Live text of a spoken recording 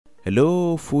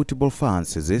Hello football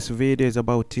fans, this video is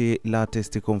about the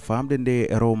latest confirmed in the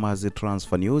rumours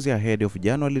transfer news ahead of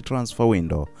January transfer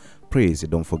window. Please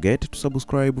don't forget to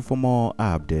subscribe for more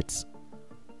updates.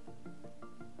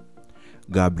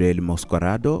 Gabriel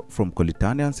Moscardo from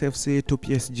Kilian FC to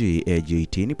PSG, age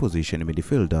 18, position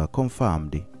midfielder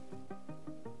confirmed.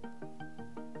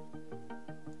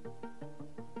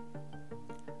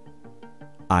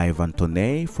 Ivan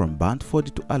Toney from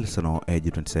Brentford to Arsenal,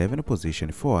 age 27,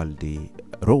 position forward,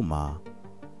 Roma.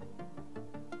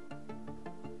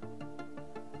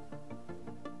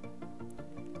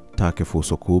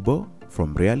 Takefusa Kubo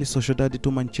from Real Sociedad to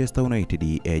Manchester United,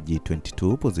 age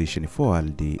 22, position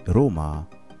forward, Roma.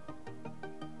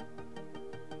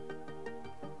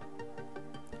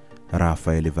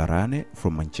 Rafael Varane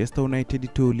from Manchester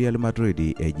United to Real Madrid,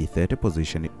 age 30,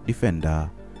 position defender,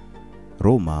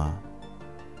 Roma.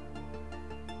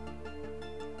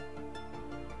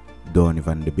 Donny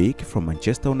van de Beek from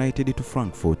Manchester United to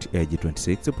Frankfurt, age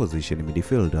 26, position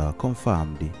midfielder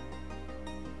confirmed.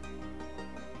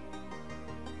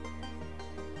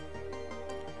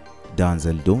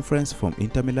 Denzel Dumfries from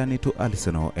Inter Milan to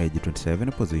Arsenal, age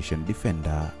 27, position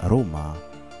defender, Roma.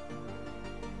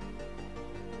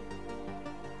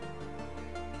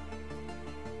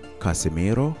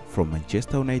 Casemiro from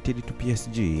Manchester United to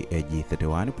PSG, age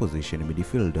 31, position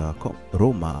midfielder,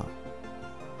 Roma.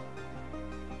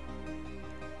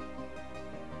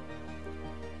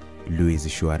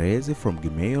 Luis Suarez from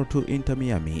Gmail to Inter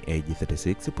Miami, age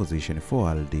 36, position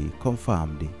forward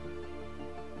confirmed.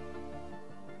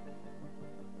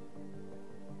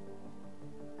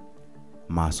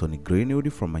 Mason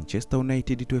Greenwood from Manchester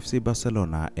United to FC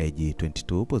Barcelona, age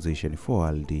 22, position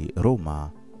forward,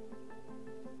 Roma.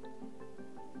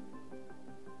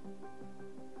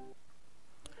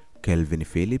 Calvin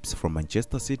Phillips from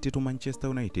Manchester City to Manchester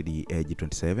United, age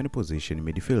 27, position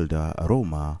midfielder,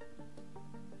 Roma.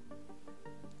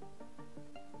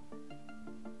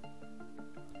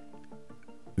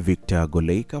 Victor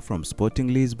Goleika from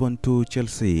Sporting Lisbon to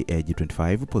Chelsea, age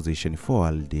 25, position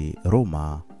forward,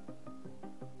 Roma.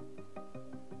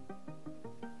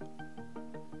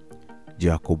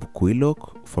 Jacob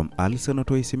Quillock from Arsenal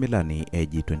to AC Milan,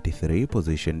 age 23,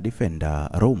 position defender,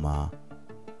 Roma.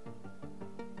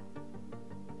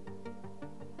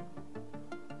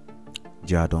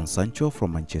 Jadon Sancho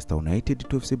from Manchester United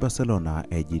to FC Barcelona,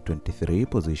 age 23,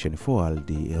 position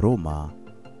forward, Roma.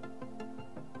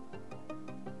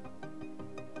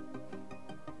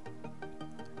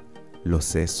 Lo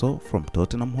Celso from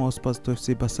Tottenham Hotspur to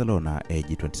FC Barcelona,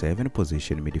 age 27,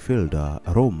 position midfielder,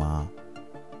 Roma.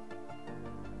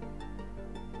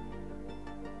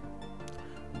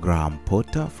 Graham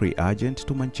Potter, free agent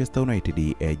to Manchester United,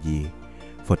 age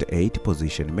 48,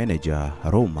 position manager,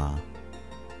 Roma.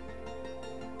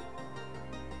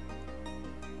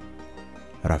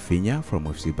 Rafinha from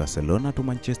FC Barcelona to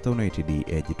Manchester United,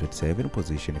 age 27,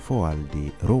 position forward,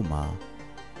 Roma.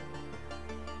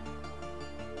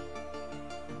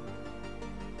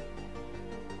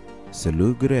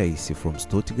 Selu Grace from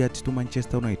Stuttgart to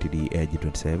Manchester United, age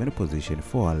 27, position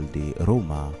forward,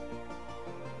 Roma.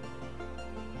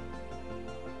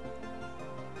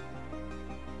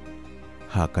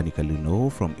 Hakan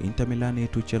Kalino from Inter Milan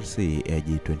to Chelsea,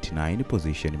 age 29,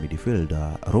 position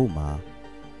midfielder, Roma.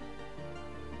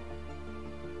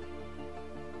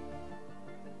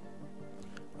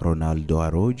 Ronaldo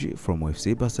Araujo from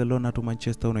FC Barcelona to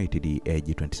Manchester United,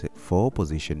 age 24,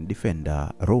 position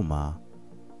defender, Roma.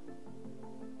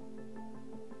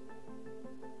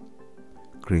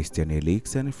 Christian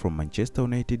Eriksen from Manchester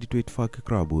United to ITTIHAD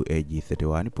club, age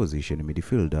 31, position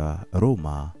midfielder,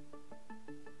 Roma.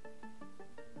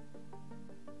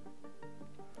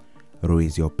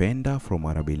 Ruiz Openda from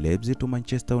RB Leipzig to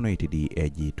Manchester United,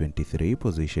 age 23,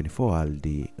 position forward,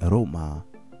 Roma.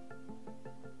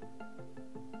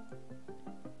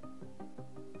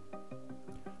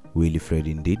 Wilfre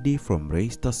Ndidi from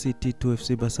Leicester City to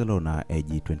FC Barcelona,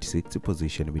 age 26,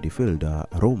 position midfielder,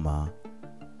 Roma.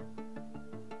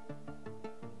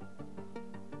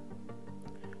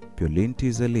 Piolinti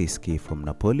Zeliski from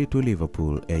Napoli to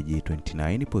Liverpool, age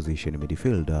 29, position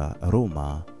midfielder,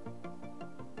 Roma.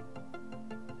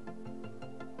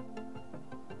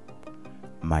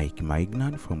 Mike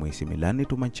Maignan from AC Milan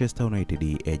to Manchester United,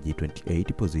 age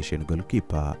 28, position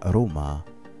goalkeeper, Roma.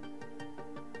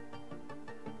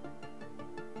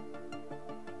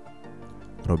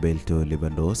 Roberto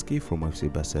Lewandowski from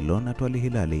FC Barcelona to Al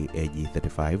Hilal, age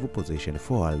 35, position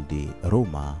forward,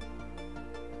 Roma.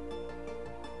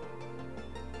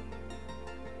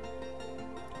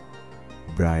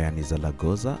 Brian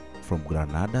Zaragoza from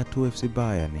Granada to FC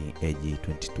Bayern, age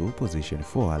 22, position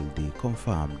forward,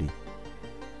 confirmed.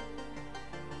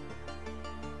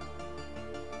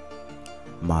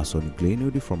 Mason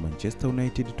Greenwood from Manchester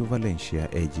United to Valencia,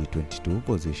 age 22,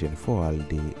 position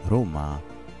forward, Roma.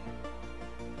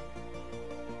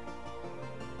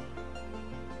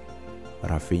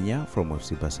 Rafinha from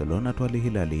FC Barcelona to Al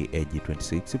Hilal, age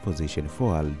 26, position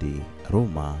forward,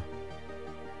 Roma.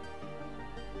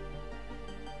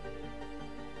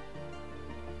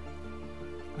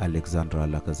 Alexandre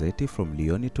Lacazette from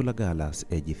Lyon to La Galas,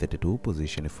 age 32,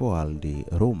 position forward,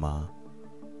 Roma.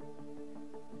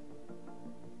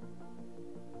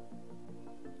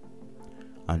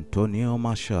 Antonio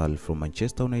Martial from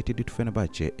Manchester United to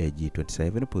Fenerbahce, age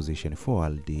 27, position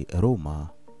forward,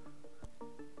 Roma.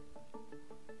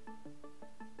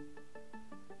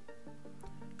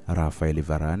 Rafael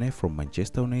Varane from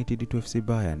Manchester United to FC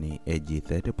Bayern, age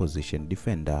 30, position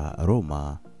defender,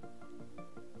 Roma.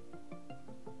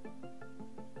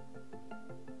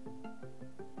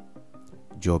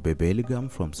 Jobe Bellingham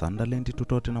from Sunderland to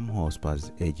Tottenham Hotspur,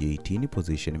 age 18,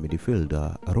 position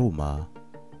midfielder, Roma.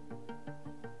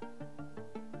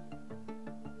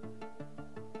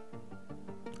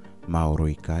 Mauro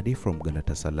Icardi from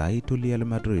Galatasaray to Real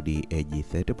Madrid, age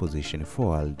 30, position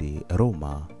forward,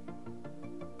 Roma.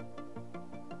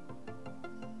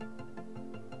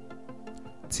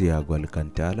 Thiago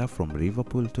Alcantara from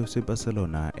Liverpool to FC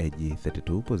Barcelona, age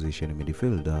 32, position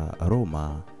midfielder,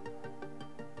 Roma.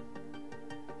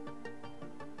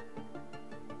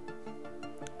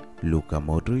 Luka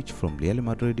Modric from Real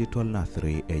Madrid to Al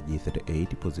Nassr, age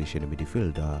 38, position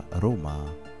midfielder,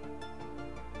 Roma.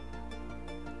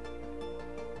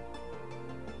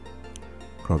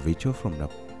 Kravicho from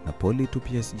Napoli to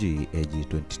PSG, age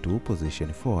 22,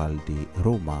 position forward,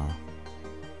 Roma.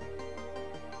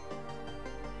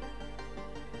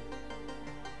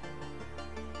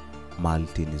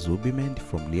 Martin Zubimendi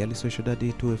from Real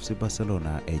Sociedad to FC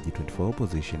Barcelona, age 24,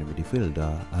 position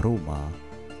midfielder, Roma.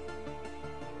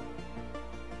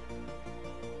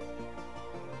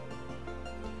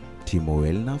 Timo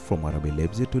Werner from RB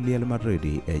Leipzig to Real Madrid,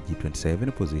 age 27,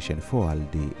 position forward,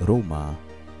 Roma.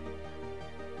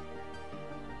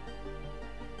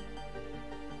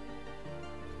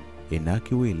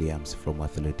 Inaki Williams from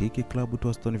Athletic Club to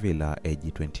Aston Villa,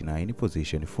 age 29,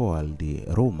 position forward,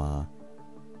 Roma.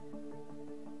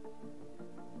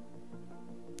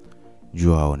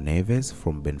 Joao Neves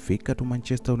from Benfica to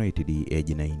Manchester United,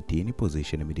 age 19,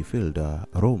 position midfielder,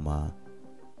 Roma.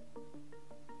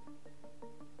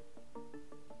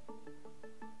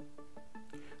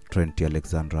 Trent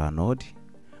Alexander-Arnold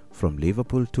from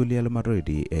Liverpool to Real Madrid,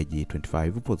 age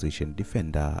 25, position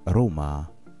defender, Roma.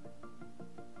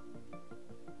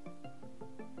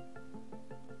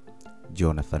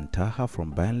 Jonathan Taha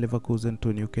from Bayern Leverkusen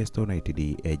to Newcastle United,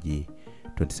 age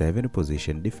 27,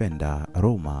 position defender,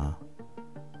 Roma.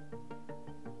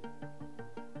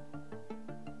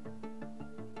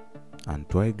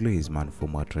 Antoine Griezmann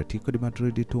from Atletico de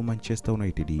Madrid to Manchester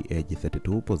United, age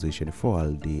 32, position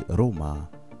forward, Roma.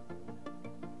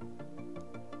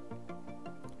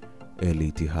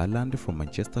 Erling Haaland from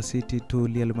Manchester City to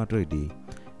Real Madrid,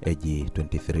 age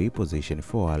 23, position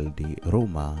forward,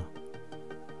 Roma.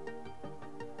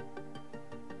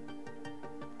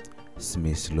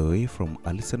 Smith Lowe from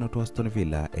Arsenal to Aston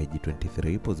Villa, age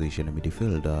 23, position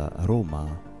midfielder,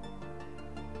 Roma.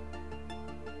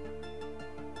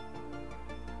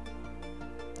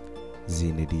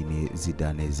 Zinedine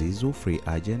Zidane Zizou, free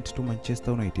agent to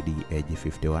Manchester United, age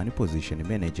 51, position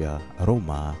manager,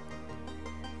 Roma.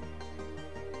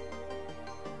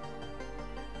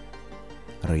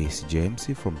 Reece James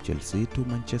from Chelsea to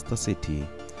Manchester City,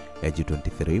 age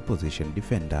 23, position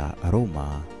defender,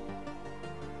 Roma.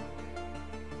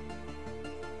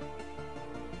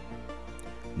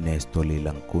 Nestor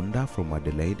Lilankunda from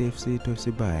Adelaide FC to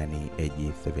FC Bayern,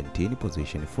 age 17,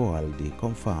 position forward,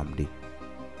 confirmed.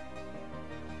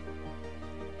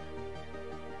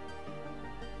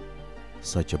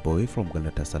 Such a boy from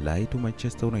Galatasaray to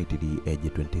Manchester United,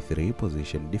 age 23,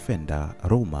 position defender,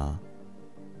 Roma.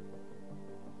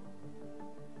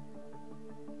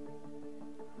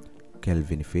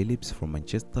 Calvin Phillips from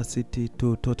Manchester City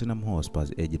to Tottenham Hotspur,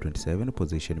 age 27,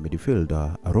 position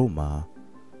midfielder, Roma.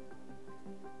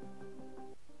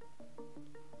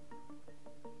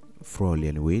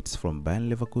 Florian Wirtz from Bayern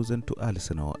Leverkusen to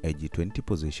Arsenal, age 20,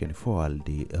 position forward,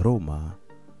 Roma.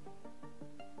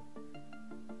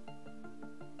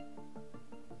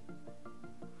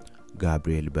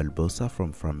 Gabriel Barbosa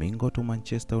from Flamengo to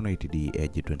Manchester United,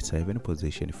 age 27,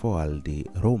 position forward,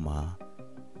 Roma.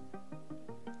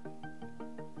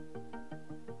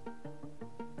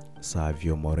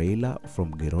 Savio Moreira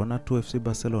from Girona to FC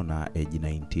Barcelona, age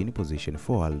 19, position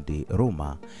forward,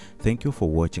 rumor. Thank you for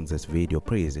watching this video.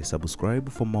 Please subscribe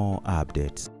for more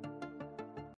updates.